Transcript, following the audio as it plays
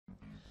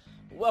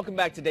Welcome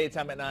back to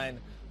Daytime at 9.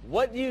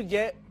 What do you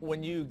get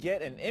when you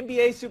get an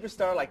NBA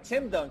superstar like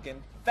Tim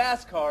Duncan,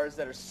 fast cars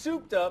that are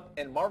souped up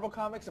in Marvel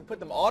Comics and put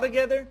them all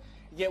together?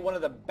 You get one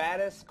of the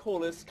baddest,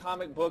 coolest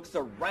comic books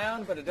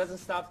around, but it doesn't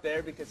stop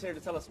there, because here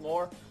to tell us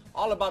more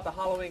all about the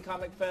Halloween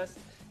Comic Fest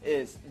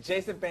is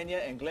Jason Pena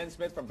and Glenn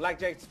Smith from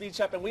Blackjack Speed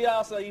Shop, and we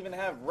also even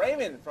have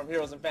Raymond from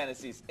Heroes and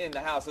Fantasies in the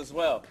house as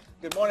well.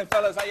 Good morning,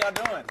 fellas. How y'all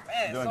doing?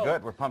 Man, doing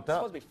good. We're pumped up.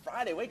 It's supposed to be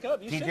Friday. Wake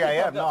up. You should be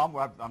TGIF. pumped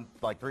up. No, I'm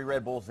like 3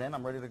 Red Bulls in.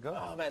 I'm ready to go.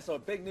 Oh, man. So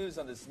big news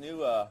on this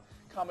new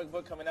comic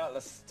book coming out.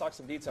 Let's talk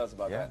some details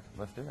about that. Yeah,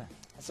 let's do that.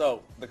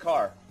 So the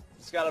car.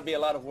 It's got to be a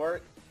lot of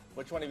work.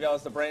 Which one of y'all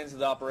is the brains of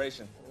the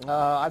operation?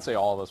 I'd say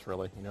all of us,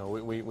 really. You know,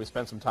 we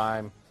spent some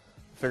time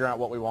figuring out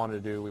what we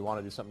wanted to do. We want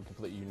to do something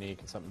completely unique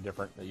and something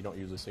different that you don't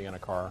usually see in a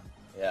car.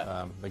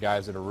 Yeah. The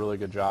guys did a really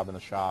good job in the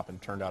shop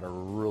and turned out a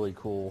really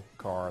cool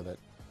car that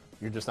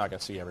you're just not going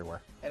to see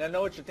everywhere. And I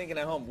know what you're thinking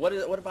at home. What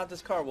about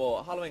this car?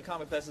 Well, Halloween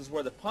Comic Fest is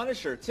where the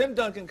Punisher Tim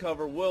Duncan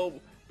cover will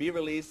be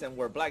released, and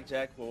where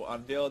Blackjack will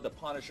unveil the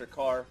Punisher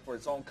car for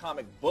its own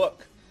comic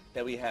book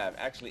that we have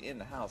actually in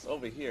the house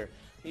over here.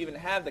 We even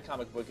have the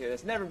comic book here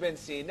that's never been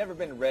seen, never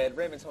been read.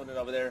 Raymond's holding it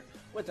over there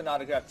with an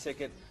autographed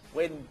ticket,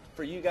 waiting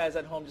for you guys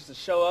at home just to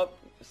show up,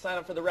 sign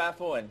up for the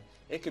raffle, and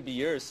it could be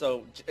yours.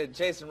 So,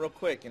 Jason, real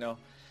quick,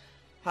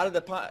 how did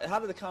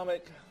the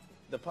comic,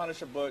 the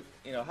Punisher book,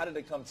 how did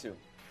it come to?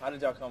 How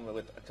did y'all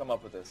come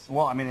up with this?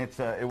 Well, I mean,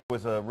 it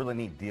was a really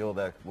neat deal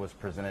that was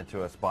presented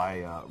to us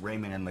by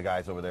Raymond and the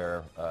guys over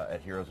there at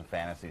Heroes and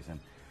Fantasies, and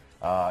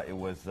it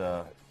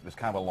was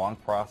kind of a long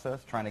process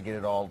trying to get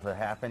it all to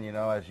happen.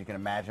 As you can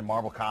imagine,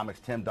 Marvel Comics,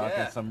 Tim Duncan,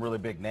 Yeah. some really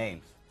big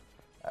names.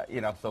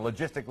 So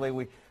logistically,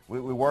 we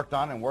worked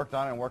on and worked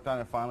on and worked on,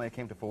 and finally it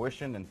came to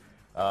fruition.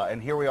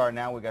 And here we are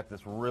now. We got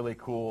this really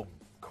cool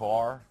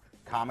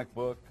comic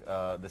book.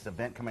 This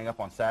event coming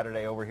up on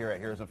Saturday over here at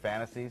Heroes and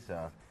Fantasies,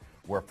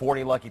 where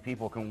 40 lucky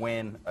people can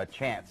win a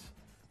chance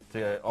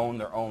to own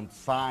their own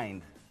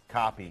signed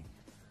copy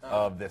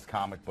of this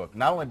comic book.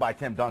 Not only by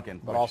Tim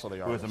Duncan, But also the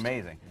who was artist.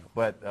 amazing,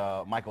 but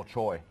Michael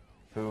Choi,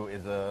 who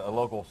is a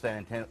local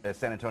San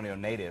Antonio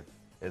native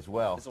as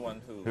well. Is the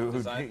one who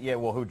designed?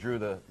 who drew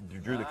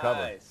the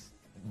cover. Nice.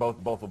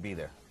 Both will be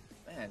there.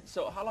 Man,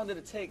 so how long did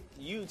it take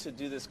you to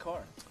do this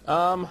car?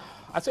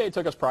 I'd say it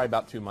took us probably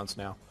about 2 months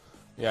now.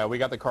 Yeah, we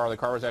got the car. The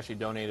car was actually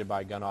donated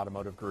by Gun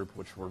Automotive Group,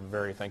 which we're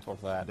very thankful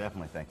for that.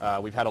 Definitely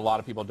thankful. We've had a lot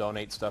of people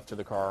donate stuff to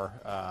the car.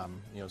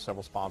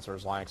 Several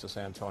sponsors, Lions of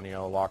San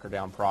Antonio, Locker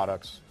Down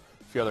Products,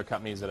 a few other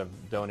companies that have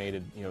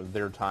donated,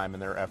 their time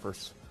and their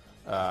efforts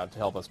to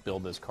help us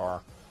build this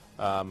car.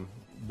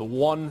 The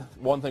one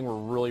thing we're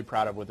really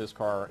proud of with this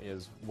car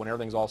is when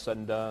everything's all said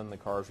and done, the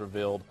car is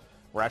revealed,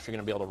 we're actually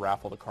going to be able to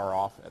raffle the car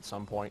off at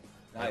some point.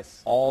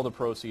 Nice. All the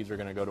proceeds are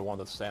going to go to one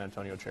of the San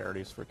Antonio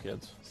charities for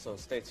kids. So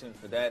stay tuned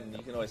for that, and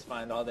you can always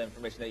find all the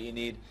information that you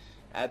need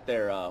at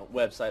their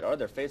website or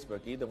their Facebook.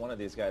 Either one of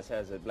these guys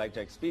has a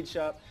Blackjack Speed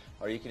Shop,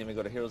 or you can even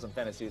go to Heroes and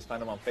Fantasies,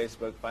 find them on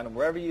Facebook, find them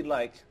wherever you'd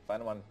like,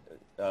 find them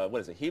on,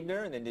 what is it,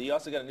 Hebner, and then you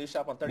also got a new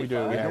shop on 35? We do,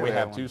 yeah. do We have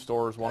have one. 2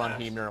 stores, one on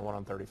Gosh. Hebner and one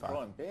on 35.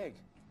 Growing big.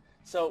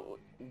 So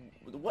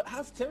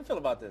how's Tim feel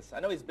about this? I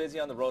know he's busy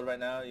on the road right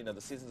now.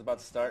 The season's about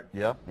to start.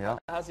 Yeah.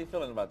 How's he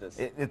feeling about this?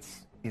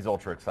 He's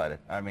ultra excited.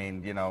 I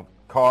mean,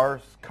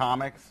 cars,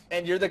 comics.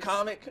 And you're the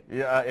comic?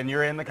 Yeah, and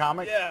you're in the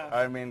comic? Yeah.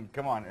 I mean,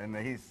 come on. And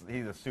he's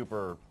a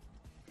super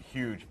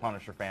huge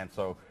Punisher fan,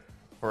 so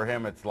for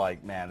him it's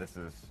like, man, this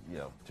is,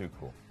 too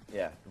cool.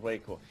 Yeah, way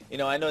cool.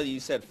 I know that you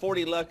said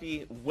 40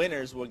 lucky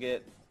winners will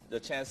get the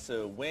chance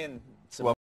to win some